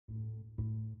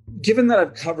Given that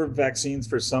I've covered vaccines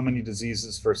for so many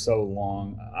diseases for so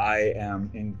long, I am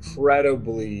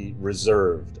incredibly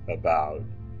reserved about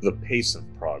the pace of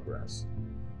progress.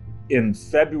 In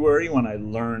February, when I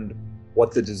learned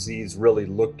what the disease really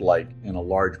looked like in a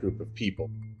large group of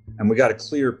people, and we got a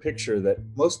clear picture that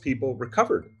most people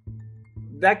recovered,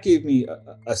 that gave me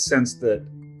a sense that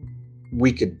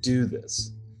we could do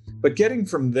this. But getting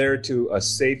from there to a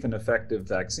safe and effective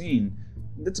vaccine,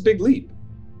 that's a big leap.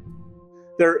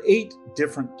 There are 8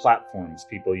 different platforms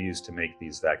people use to make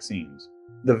these vaccines.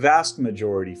 The vast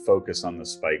majority focus on the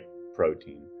spike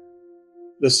protein.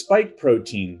 The spike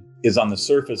protein is on the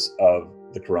surface of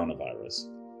the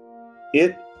coronavirus.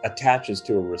 It attaches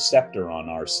to a receptor on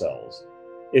our cells.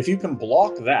 If you can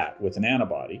block that with an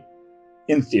antibody,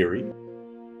 in theory,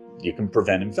 you can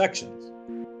prevent infections.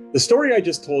 The story I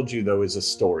just told you, though, is a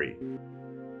story.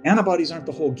 Antibodies aren't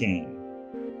the whole game.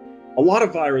 A lot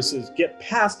of viruses get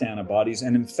past antibodies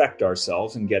and infect our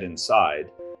cells and get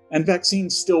inside, and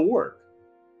vaccines still work.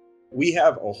 We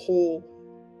have a whole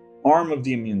arm of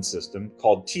the immune system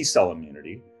called T-cell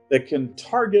immunity that can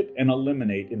target and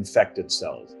eliminate infected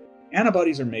cells.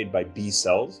 Antibodies are made by B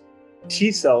cells.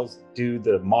 T-cells do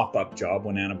the mop-up job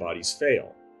when antibodies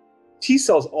fail.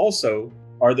 T-cells also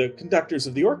are the conductors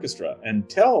of the orchestra and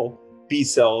tell B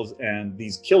cells and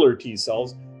these killer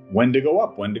T-cells when to go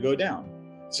up, when to go down.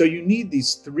 So you need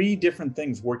these 3 different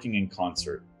things working in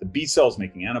concert: the B cells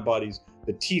making antibodies,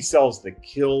 the T cells that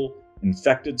kill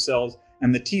infected cells,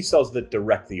 and the T cells that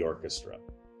direct the orchestra.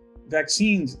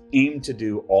 Vaccines aim to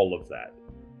do all of that.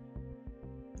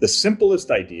 The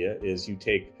simplest idea is you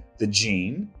take the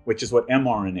gene, which is what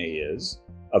mRNA is,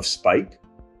 of spike,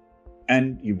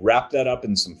 and you wrap that up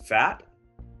in some fat.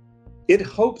 It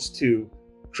hopes to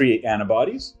create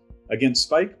antibodies against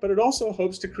spike, but it also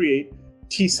hopes to create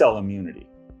T-cell immunity.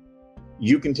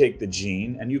 You can take the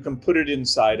gene and you can put it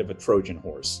inside of a Trojan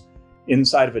horse,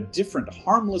 inside of a different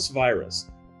harmless virus.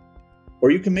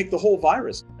 Or you can make the whole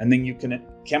virus and then you can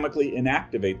chemically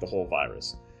inactivate the whole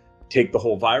virus. Take the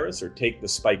whole virus or take the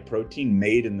spike protein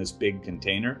made in this big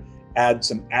container, add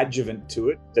some adjuvant to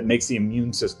it that makes the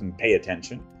immune system pay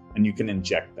attention, and you can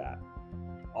inject that.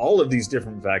 All of these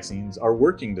different vaccines are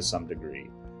working to some degree.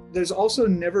 There's also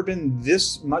never been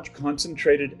this much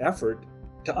concentrated effort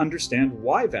to understand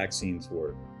why vaccines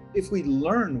work. If we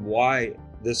learn why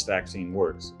this vaccine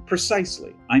works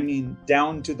precisely, I mean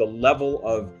down to the level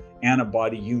of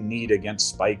antibody you need against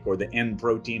spike or the N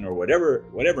protein or whatever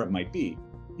it might be,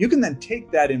 you can then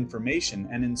take that information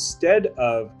and instead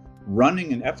of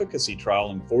running an efficacy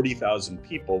trial in 40,000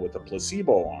 people with a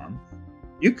placebo arm,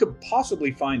 you could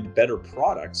possibly find better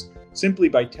products simply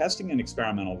by testing an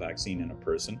experimental vaccine in a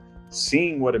person,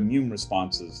 seeing what immune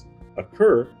responses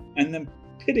occur, and then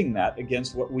pitting that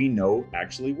against what we know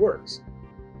actually works.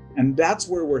 And that's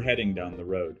where we're heading down the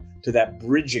road, to that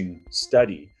bridging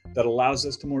study that allows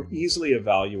us to more easily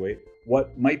evaluate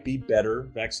what might be better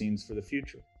vaccines for the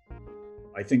future.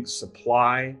 I think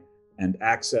supply and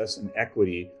access and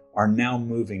equity are now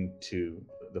moving to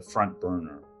the front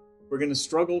burner. We're going to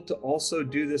struggle to also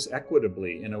do this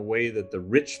equitably in a way that the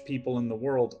rich people in the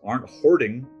world aren't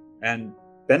hoarding and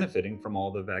benefiting from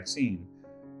all the vaccine.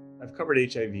 I've covered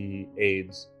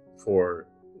HIV/AIDS for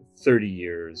 30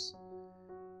 years,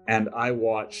 and I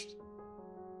watched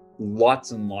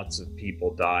lots and lots of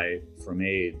people die from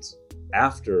AIDS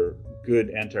after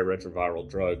good antiretroviral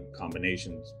drug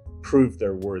combinations proved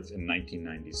their worth in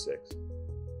 1996.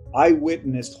 I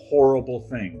witnessed horrible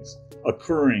things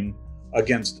occurring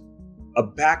against a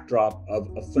backdrop of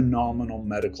a phenomenal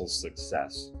medical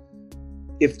success.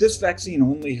 If this vaccine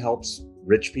only helps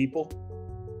rich people,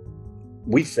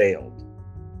 we failed.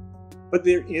 But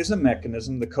there is a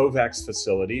mechanism, the COVAX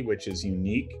facility, which is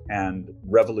unique and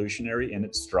revolutionary in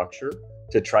its structure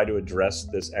to try to address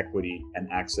this equity and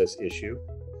access issue.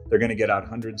 They're going to get out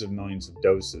hundreds of millions of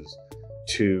doses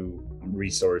to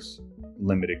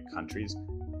resource-limited countries.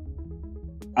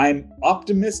 I'm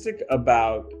optimistic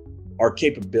about our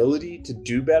capability to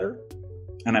do better,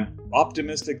 and I'm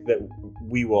optimistic that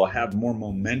we will have more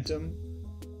momentum,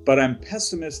 but I'm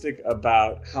pessimistic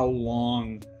about how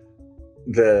long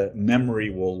the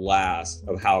memory will last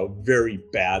of how very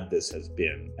bad this has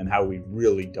been and how we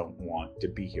really don't want to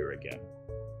be here again.